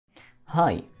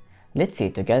Hi, let's see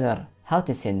together how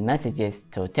to send messages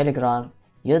to Telegram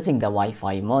using the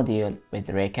Wi-Fi module with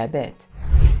REKA.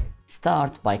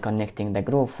 Start by connecting the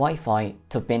group Wi-Fi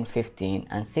to pin 15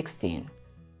 and 16.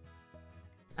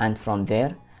 And from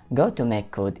there, go to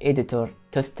Make Code Editor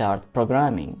to start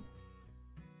programming.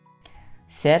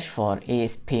 Search for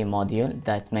ESP module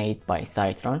that's made by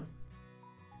Citron.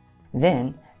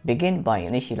 Then begin by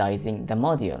initializing the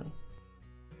module.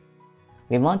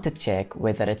 We want to check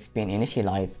whether it's been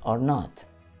initialized or not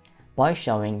by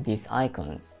showing these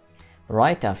icons.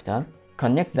 Right after,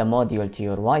 connect the module to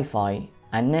your Wi-Fi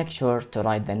and make sure to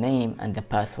write the name and the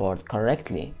password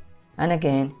correctly. And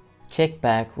again, check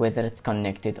back whether it's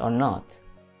connected or not.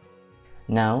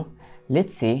 Now,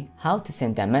 let's see how to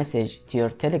send a message to your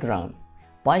Telegram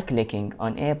by clicking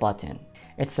on a button.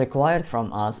 It's required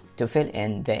from us to fill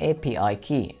in the API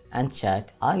key and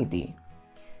chat ID.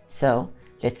 So,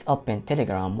 let's open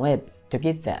Telegram web to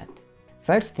get that.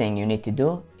 First thing you need to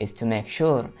do is to make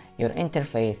sure your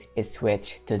interface is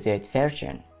switched to Z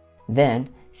version. Then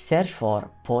search for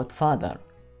bot father.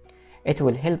 It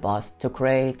will help us to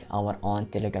create our own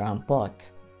Telegram bot.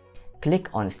 Click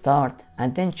on start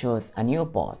and then choose a new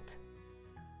bot.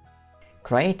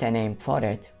 Create a name for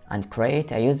it and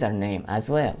create a username as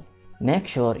well. Make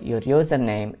sure your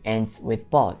username ends with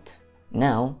bot.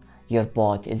 Now your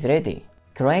bot is ready.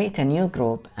 Create a new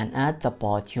group and add the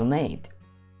bot you made.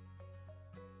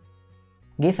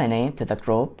 Give a name to the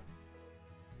group.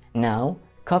 Now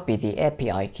copy the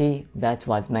API key that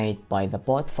was made by the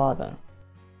bot father.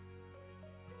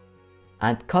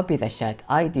 And copy the chat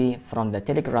ID from the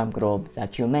Telegram group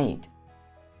that you made.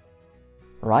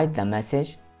 Write the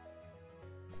message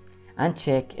and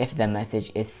check if the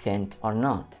message is sent or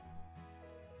not.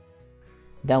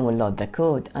 Download the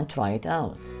code and try it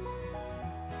out.